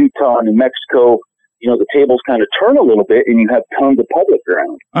 Utah, New Mexico, the tables kind of turn a little bit and you have tons of public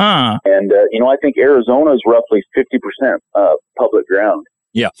ground. And, I think Arizona is roughly 50% public ground.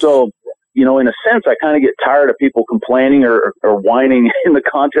 Yeah. So, in a sense, I kind of get tired of people complaining or whining in the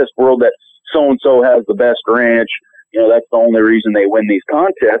contest world that so-and-so has the best ranch. That's the only reason they win these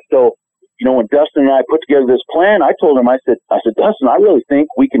contests. So, when Dustin and I put together this plan, I told him, I said, Dustin, I really think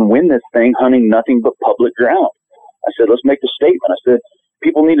we can win this thing hunting nothing but public ground. I said, let's make a statement. I said,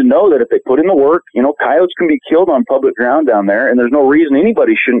 people need to know that if they put in the work, coyotes can be killed on public ground down there, and there's no reason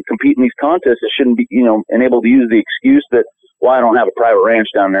anybody shouldn't compete in these contests. It shouldn't be, and able to use the excuse that, well, I don't have a private ranch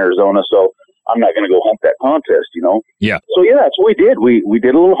down in Arizona, so I'm not going to go hunt that contest, Yeah. So, yeah, that's what we did. We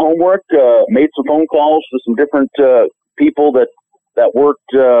did a little homework, made some phone calls to some different people that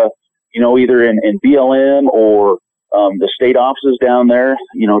worked, either in BLM or the state offices down there,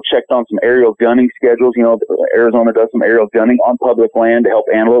 checked on some aerial gunning schedules. Arizona does some aerial gunning on public land to help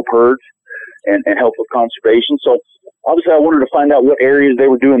antelope herds and help with conservation. So obviously I wanted to find out what areas they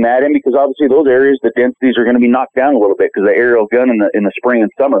were doing that in, because obviously those areas, the densities are going to be knocked down a little bit because the aerial gun in the spring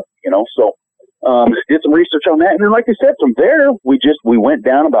and summer, So did some research on that. And then, like I said, from there, we went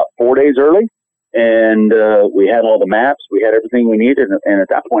down about 4 days early, and we had all the maps. We had everything we needed. And at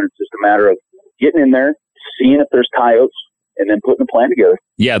that point, it's just a matter of getting in there, seeing if there's coyotes, and then putting a plan together.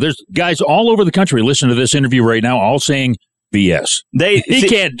 Yeah, there's guys all over the country listening to this interview right now, all saying BS.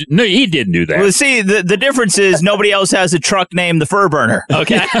 He didn't do that. Well, see, the difference is nobody else has a truck named the Fur Burner.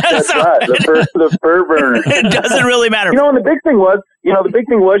 Okay, that's right. The fur burner. It doesn't really matter. And the big thing was,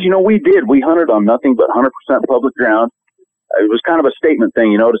 we hunted on nothing but 100% public ground. It was kind of a statement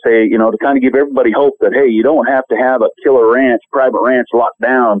thing, to say, to kind of give everybody hope that, hey, you don't have to have a killer ranch, private ranch locked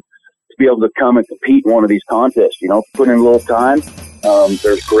down to be able to come and compete in one of these contests. Put in a little time.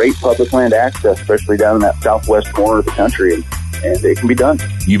 There's great public land access, especially down in that southwest corner of the country, and it can be done.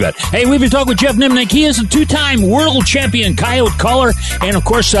 You bet. Hey, we've been talking with Jeff Nimnick. He is a two-time world champion coyote caller, and of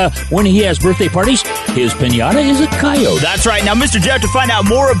course, when he has birthday parties, his piñata is a coyote. That's right. Now, Mr. Jeff, to find out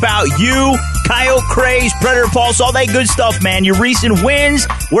more about you, Coyote Craze, Predator Pulse, all that good stuff, man, your recent wins,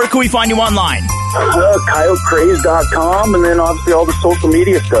 where can we find you online? CoyoteCraze.com, and then obviously all the social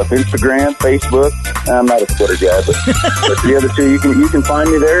media stuff, Instagram, Facebook. I'm not a Twitter guy, but the other two, you can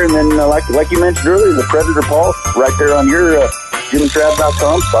find me there. And then, like you mentioned earlier, the Predator Pulse, right there on your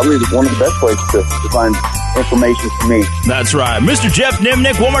JimandTrav.com, probably one of the best places to find information for me. That's right. Mr. Jeff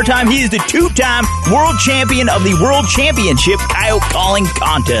Nimnick, one more time, he is the two-time world champion of the World Championship Coyote Calling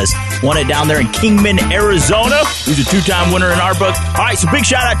Contest. Won it down there in Kingman, Arizona. He's a two-time winner in our book. All right, so big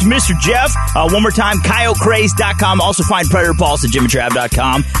shout-out to Mr. Jeff. One more time, CoyoteCraze.com. Also find Predator Pulse at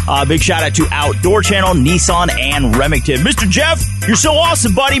JimandTrav.com. Big shout-out to Outdoor Channel, Nissan, and Remington. Mr. Jeff, you're so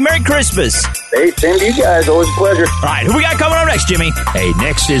awesome, buddy. Merry Christmas. Hey, same to you guys. Always a pleasure. All right, who we got coming up next, Jimmy? Hey,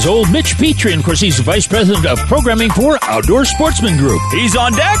 next is old Mitch Petrie, and of course, he's the Vice President of Programming for Outdoor Sportsman Group. He's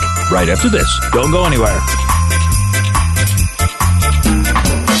on deck right after this. Don't go anywhere.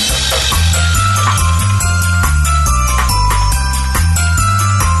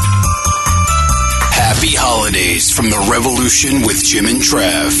 Happy holidays from the Revolution with Jim and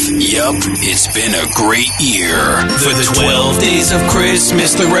Trav. Yup, it's been a great year. For the 12 days of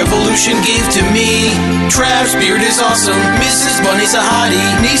Christmas the Revolution gave to me. Trav's beard is awesome. Mrs. Bunny's a hottie.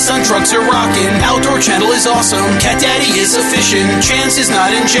 Nissan trucks are rocking. Outdoor Channel is awesome. Cat Daddy is efficient. Chance is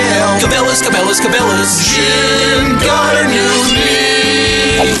not in jail. Cabela's. Jim got a new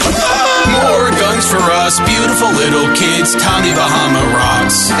knee. More guns for us, beautiful little kids, tiny Bahama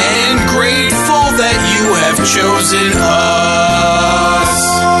rocks, and grateful that you have chosen us.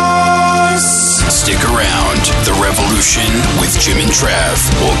 Stick around. The Revolution with Jim and Trav.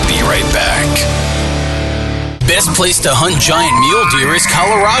 We'll be right back. Best place to hunt giant mule deer is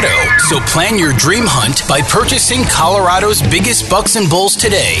Colorado. So plan your dream hunt by purchasing Colorado's biggest bucks and bulls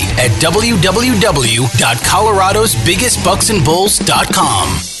today at www.coloradosbiggestbucksandbulls.com.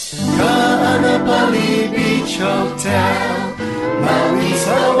 Kaanapali Beach Hotel, Maui's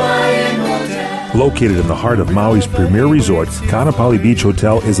Hawaiian Hotel. Located in the heart of Maui's premier resort, Kaanapali Beach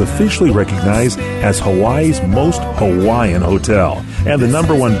Hotel is officially recognized as Hawaii's most Hawaiian hotel and the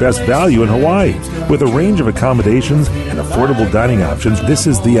 #1 best value in Hawaii. With a range of accommodations and affordable dining options, this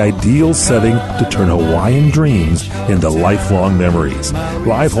is the ideal setting to turn Hawaiian dreams into lifelong memories.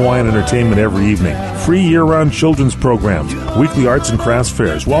 Live Hawaiian entertainment every evening, free year-round children's programs, weekly arts and crafts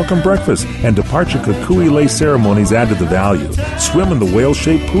fairs, welcome breakfast, and departure kukui lei ceremonies add to the value. Swim in the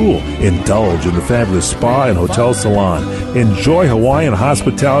whale-shaped pool, indulge in the fabulous spa and hotel salon. Enjoy Hawaiian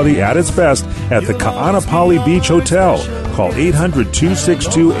hospitality at its best at the Kaanapali Beach Hotel. Call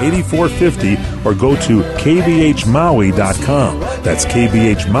 800-262-8450 or go to kbhmaui.com. That's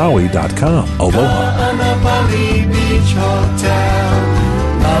kbhmaui.com. Aloha. Kaanapali Beach Hotel,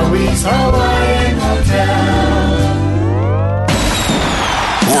 Maui's Hawaiian Hotel.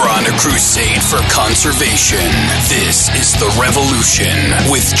 We're on a crusade for conservation. This is The Revolution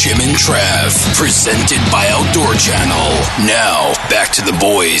with Jim and Trav, presented by Outdoor Channel. Now, back to the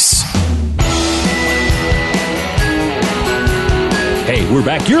boys. Hey, we're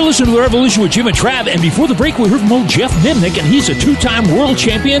back. You're listening to The Revolution with Jim and Trav. And before the break, we heard from old Jeff Nimnick, and he's a two-time world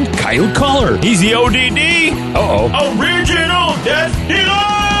champion coyote caller. He's the ODD. Original Death Dealer.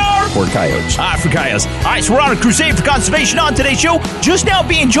 For coyotes. For coyotes. All right, so we're on a crusade for conservation on today's show. Just now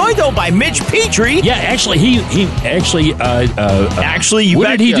being joined, though, by Mitch Petrie. Yeah, actually, he what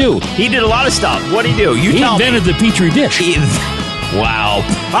did he do? He did a lot of stuff. What did he do? He invented the Petri dish. Wow.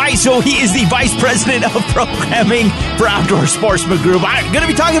 All right, so he is the Vice President of Programming for Outdoor Sportsman Group. I'm going to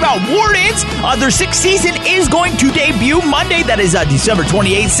be talking about Wardens. Their sixth season is going to debut Monday. That is December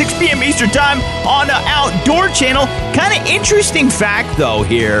 28th, 6 p.m. Eastern Time on Outdoor Channel. Kind of interesting fact, though,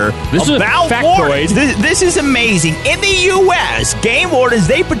 here. This about is a Wardens. This is amazing. In the U.S., game wardens,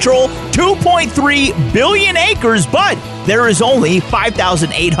 they patrol 2.3 billion acres, but there is only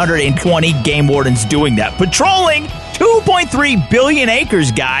 5,820 game wardens doing that. Patrolling 2.3 billion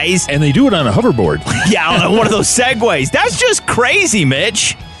acres, guys. And they do it on a hoverboard. Yeah, on one of those Segways. That's just crazy,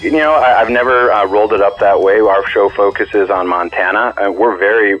 Mitch. You know, I've never rolled it up that way. Our show focuses on Montana. We're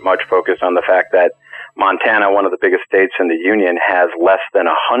very much focused on the fact that Montana, one of the biggest states in the Union, has less than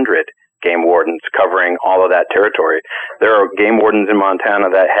 100 game wardens covering all of that territory. There are game wardens in Montana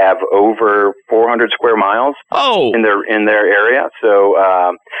that have over 400 square miles in their area.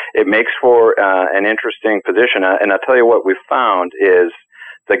 So it makes for an interesting position. And I'll tell you what we've found is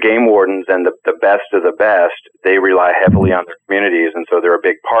the game wardens and the best of the best, they rely heavily on their communities, and so they're a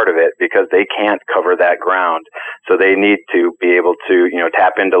big part of it because they can't cover that ground. So they need to be able to,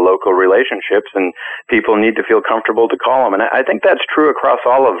 tap into local relationships, and people need to feel comfortable to call them. And I think that's true across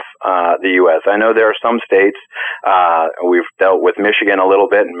all of the U.S. I know there are some states, we've dealt with Michigan a little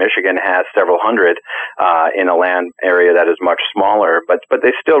bit, and Michigan has several hundred in a land area that is much smaller, but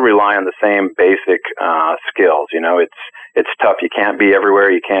they still rely on the same basic skills. It's tough. You can't be everywhere.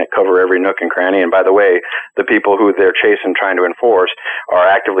 You can't cover every nook and cranny. And by the way, the people who they're chasing, trying to enforce, are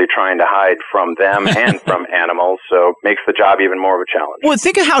actively trying to hide from them and from animals. So it makes the job even more of a challenge. Well,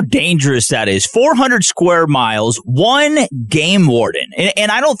 think of how dangerous that is. 400 square miles, one game warden.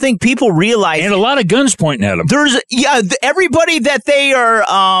 And I don't think people realize. And a lot of guns pointing at them. There's, everybody that they are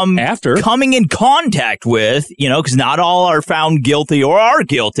after coming in contact with, because not all are found guilty or are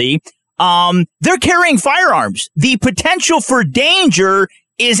guilty. They're carrying firearms. The potential for danger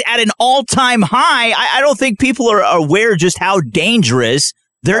is at an all-time high. I don't think people are aware just how dangerous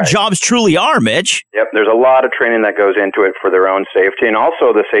their jobs truly are, Mitch. Yep, there's a lot of training that goes into it for their own safety and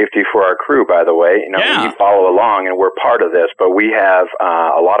also the safety for our crew, by the way. We follow along and we're part of this, but we have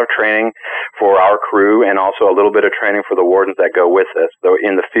a lot of training for our crew and also a little bit of training for the wardens that go with us. Though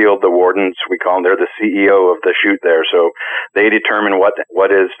in the field, the wardens, we call them, they're the CEO of the shoot there. So they determine what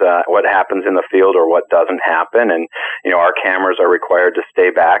happens in the field or what doesn't happen. And, our cameras are required to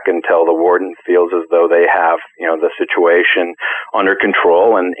stay back until the warden feels as though they have, the situation under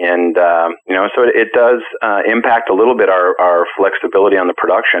control. And so it does impact a little bit our flexibility on the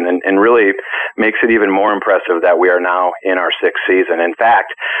production and really makes it even more impressive that we are now in our sixth season. In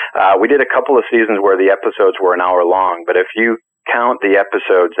fact, we did a couple of seasons where the episodes were an hour long, but if you count the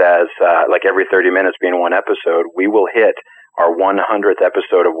episodes as like every 30 minutes being one episode, we will hit our 100th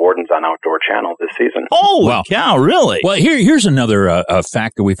episode of Wardens on Outdoor Channel this season. Oh, wow. Cow, really? Well, here's another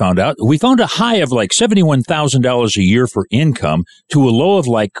fact that we found out. We found a high of like $71,000 a year for income to a low of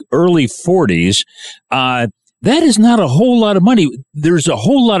like early 40s. That is not a whole lot of money. There's a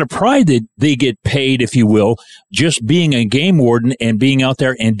whole lot of pride that they get paid, if you will, just being a game warden and being out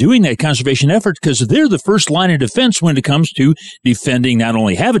there and doing that conservation effort because they're the first line of defense when it comes to defending not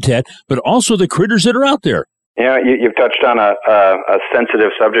only habitat, but also the critters that are out there. You've touched on a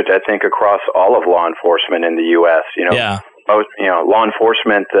sensitive subject, I think, across all of law enforcement in the U.S. Most, law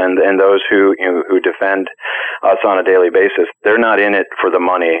enforcement and those who defend us on a daily basis, they're not in it for the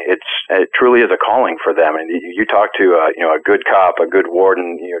money. It truly is a calling for them. And you talk to a good cop, a good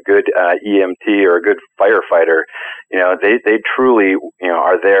warden, a good EMT, or a good firefighter. They truly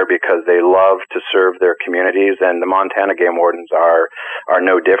are there because they love to serve their communities, and the Montana game wardens are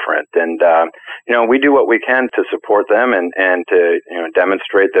no different. And we do what we can to support them and to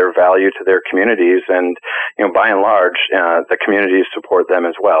demonstrate their value to their communities. And by and large, the communities support them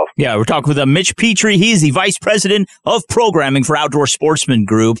as well. Yeah, we're talking with Mitch Petrie. He's the Vice President of Programming for Outdoor Sportsman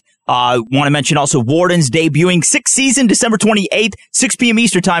Group. Want to mention also Wardens debuting sixth season, December 28th, 6 p.m.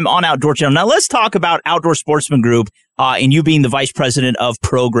 Eastern Time on Outdoor Channel. Now, let's talk about Outdoor Sportsman Group and you being the Vice President of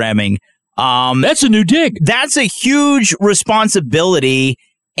Programming. That's a new dig. That's a huge responsibility,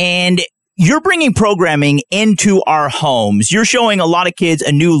 and you're bringing programming into our homes. You're showing a lot of kids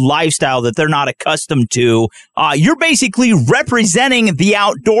a new lifestyle that they're not accustomed to. You're basically representing the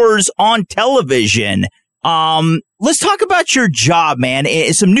outdoors on television. Let's talk about your job, man.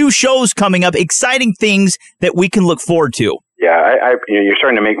 Some new shows coming up, exciting things that we can look forward to. Yeah, you're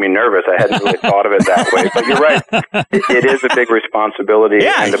starting to make me nervous. I hadn't really thought of it that way, but you're right. It is a big responsibility.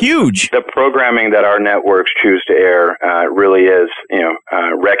 Yeah, and huge. The programming that our networks choose to air really is,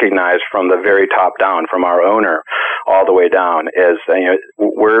 recognized from the very top down, from our owner all the way down.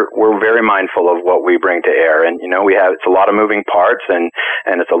 We're very mindful of what we bring to air, and it's a lot of moving parts, and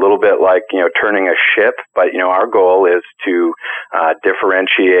it's a little bit like turning a ship. But our goal is to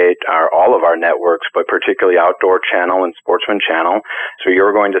differentiate all of our networks, but particularly Outdoor Channel and Sportsman Channel. So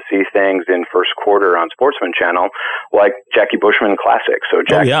you're going to see things in first quarter on Sportsman Channel like Jackie Bushman Classic. So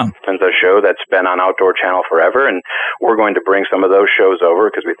Jackie Bushman's a show that's been on Outdoor Channel forever, and we're going to bring some of those shows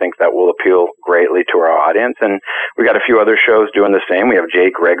over because we think that will appeal greatly to our audience. And we got a few other shows doing the same. We have Jay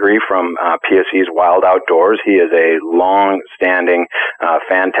Gregory from PSE's Wild Outdoors. He is a long-standing,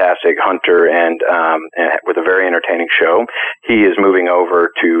 fantastic hunter and with a very entertaining show. He is moving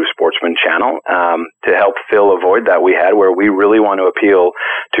over to Sportsman Channel to help fill a void that we had, where we really want to appeal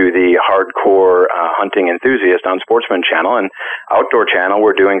to the hardcore hunting enthusiast on Sportsman Channel. And Outdoor Channel,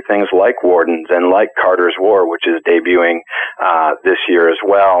 we're doing things like Wardens and like Carter's War, which is debuting this year as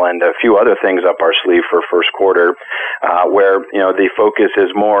well, and a few other things up our sleeve for first quarter, where the focus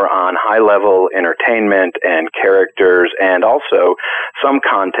is more on high-level entertainment and characters, and also some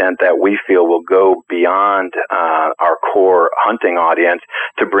content that we feel will go beyond our core hunting audience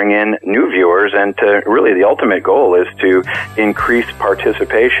to bring in new viewers, and to really the ultimate goal is to increase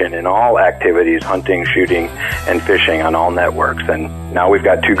participation in all activities, hunting, shooting, and fishing on all networks. And now we've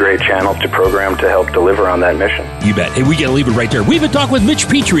got two great channels to program to help deliver on that mission. You bet. Hey, we got to leave it right there. We've been talking with Mitch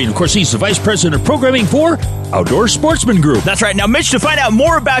Petrie, and of course, he's the Vice President of Programming for Outdoor Sportsman Group. That's right. Now, Mitch, to find out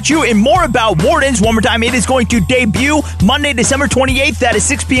more about you and more about Wardens, one more time, it is going to debut Monday, December 28th. That is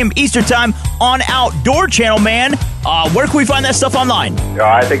 6 p.m. Eastern Time on Outdoor Channel, man. Where can we find that stuff online?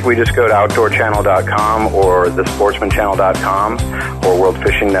 I think we just go to OutdoorChannel.com or theSportsmanChannel.com or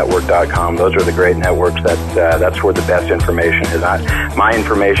WorldFishingNetwork.com. Those are the great networks. That's where the best information is. My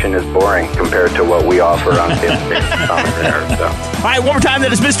information is boring compared to what we offer on there. So. All right, one more time.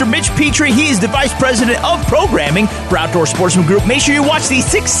 That is Mr. Mitch Petrie. He is the Vice President of Programming for Outdoor Sportsman Group. Make sure you watch the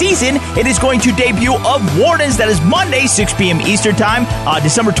 6th season. It is going to debut of Wardens. That is Monday, 6 p.m. Eastern Time,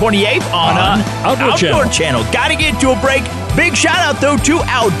 December 28th on Outdoor Channel. Got to get to a break. Big shout out, though, to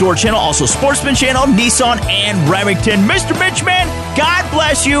Outdoor Channel, also Sportsman Channel, Nissan, and Remington. Mr. Mitch, man, God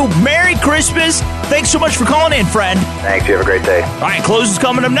bless you. Merry Christmas. Thanks so much for calling in, friend. Thanks. You have a great day. All right, close is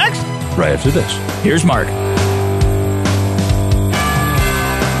coming up next. Right after this. Here's Mark.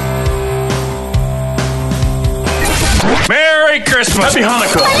 Merry Christmas. Happy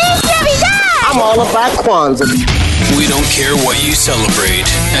Hanukkah. I'm all about Kwanzaa. We don't care what you celebrate,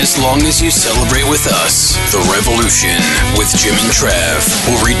 as long as you celebrate with us. The Revolution with Jim and Trav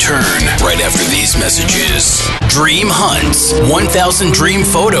will return right after these messages. Dream Hunts, 1,000 dream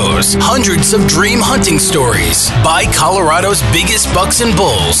photos, hundreds of dream hunting stories. Buy Colorado's biggest bucks and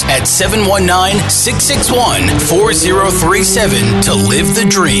bulls at 719-661-4037 to live the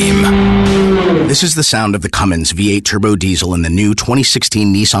dream. This is the sound of the Cummins V8 turbo diesel in the new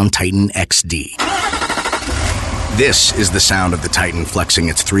 2016 Nissan Titan XD. This is the sound of the Titan flexing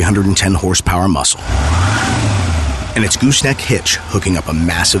its 310 horsepower muscle and its gooseneck hitch hooking up a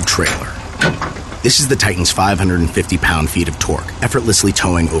massive trailer. This is the Titan's 550 pound-feet of torque, effortlessly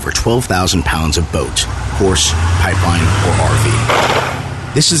towing over 12,000 pounds of boat, horse, pipeline, or RV.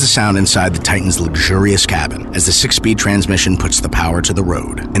 This is the sound inside the Titan's luxurious cabin as the 6-speed transmission puts the power to the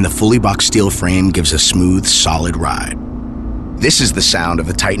road and the fully boxed steel frame gives a smooth, solid ride. This is the sound of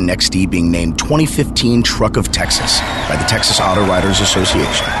the Titan XD being named 2015 Truck of Texas by the Texas Auto Writers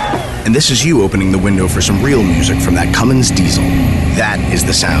Association. And this is you opening the window for some real music from that Cummins diesel. That is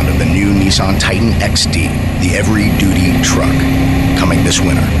the sound of the new Nissan Titan XD, the every-duty truck, coming this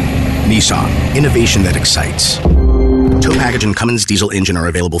winter. Nissan, innovation that excites. Tow package and Cummins diesel engine are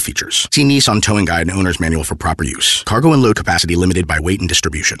available features. See Nissan Towing Guide and Owner's Manual for proper use. Cargo and load capacity limited by weight and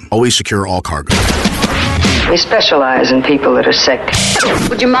distribution. Always secure all cargo. We specialize in people that are sick.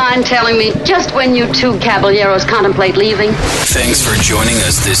 Would you mind telling me just when you two caballeros contemplate leaving? Thanks for joining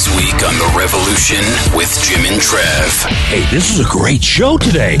us this week on The Revolution with Jim and Trav. Hey, this was a great show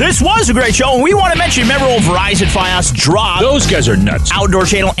today. This was a great show, and we want to mention, remember old Verizon Fios dropped. Those guys are nuts. Outdoor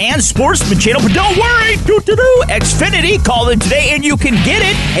Channel and Sportsman Channel, but don't worry, Xfinity free. Call them today and you can get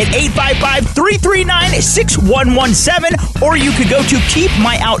it at 855-339-6117, or you could go to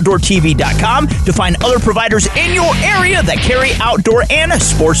keepmyoutdoortv.com to find other providers in your area that carry outdoor and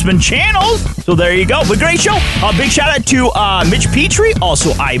sportsman channels. So there you go. A great show. A big shout out to Mitch Petrie,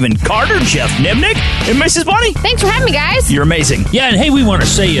 also Ivan Carter, Jeff Nimnick, and Mrs. Bunny. Thanks for having me, guys. You're amazing. Yeah, and hey, we want to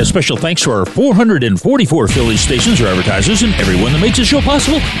say a special thanks to our 444 Philly stations or advertisers and everyone that makes the show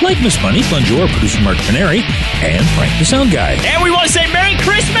possible, like Miss Bunny, Funjo, our producer Mark Canary, and Frank the Sound Guy. And we want to say Merry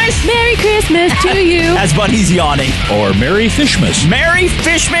Christmas! Merry Christmas to you! As Bunny's yawning. Or Merry Fishmas. Merry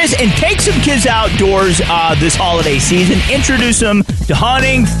Fishmas, and take some kids outdoors this holiday season. Introduce them to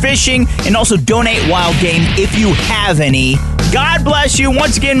hunting, fishing, and also donate wild game if you have any. God bless you.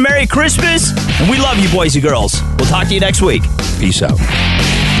 Once again, Merry Christmas, and we love you, boys and girls. We'll talk to you next week. Peace out.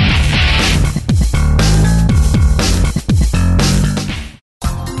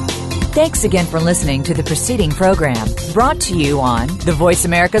 Thanks again for listening to the preceding program, brought to you on the Voice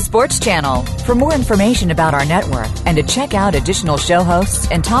America Sports Channel. For more information about our network and to check out additional show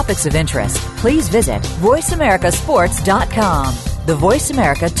hosts and topics of interest, please visit voiceamericasports.com. The Voice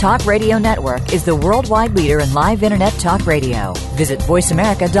America Talk Radio Network is the worldwide leader in live Internet talk radio. Visit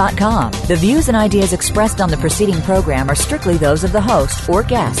voiceamerica.com. The views and ideas expressed on the preceding program are strictly those of the host or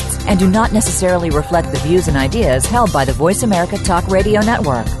guests and do not necessarily reflect the views and ideas held by the Voice America Talk Radio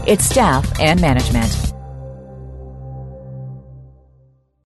Network, its staff, and management.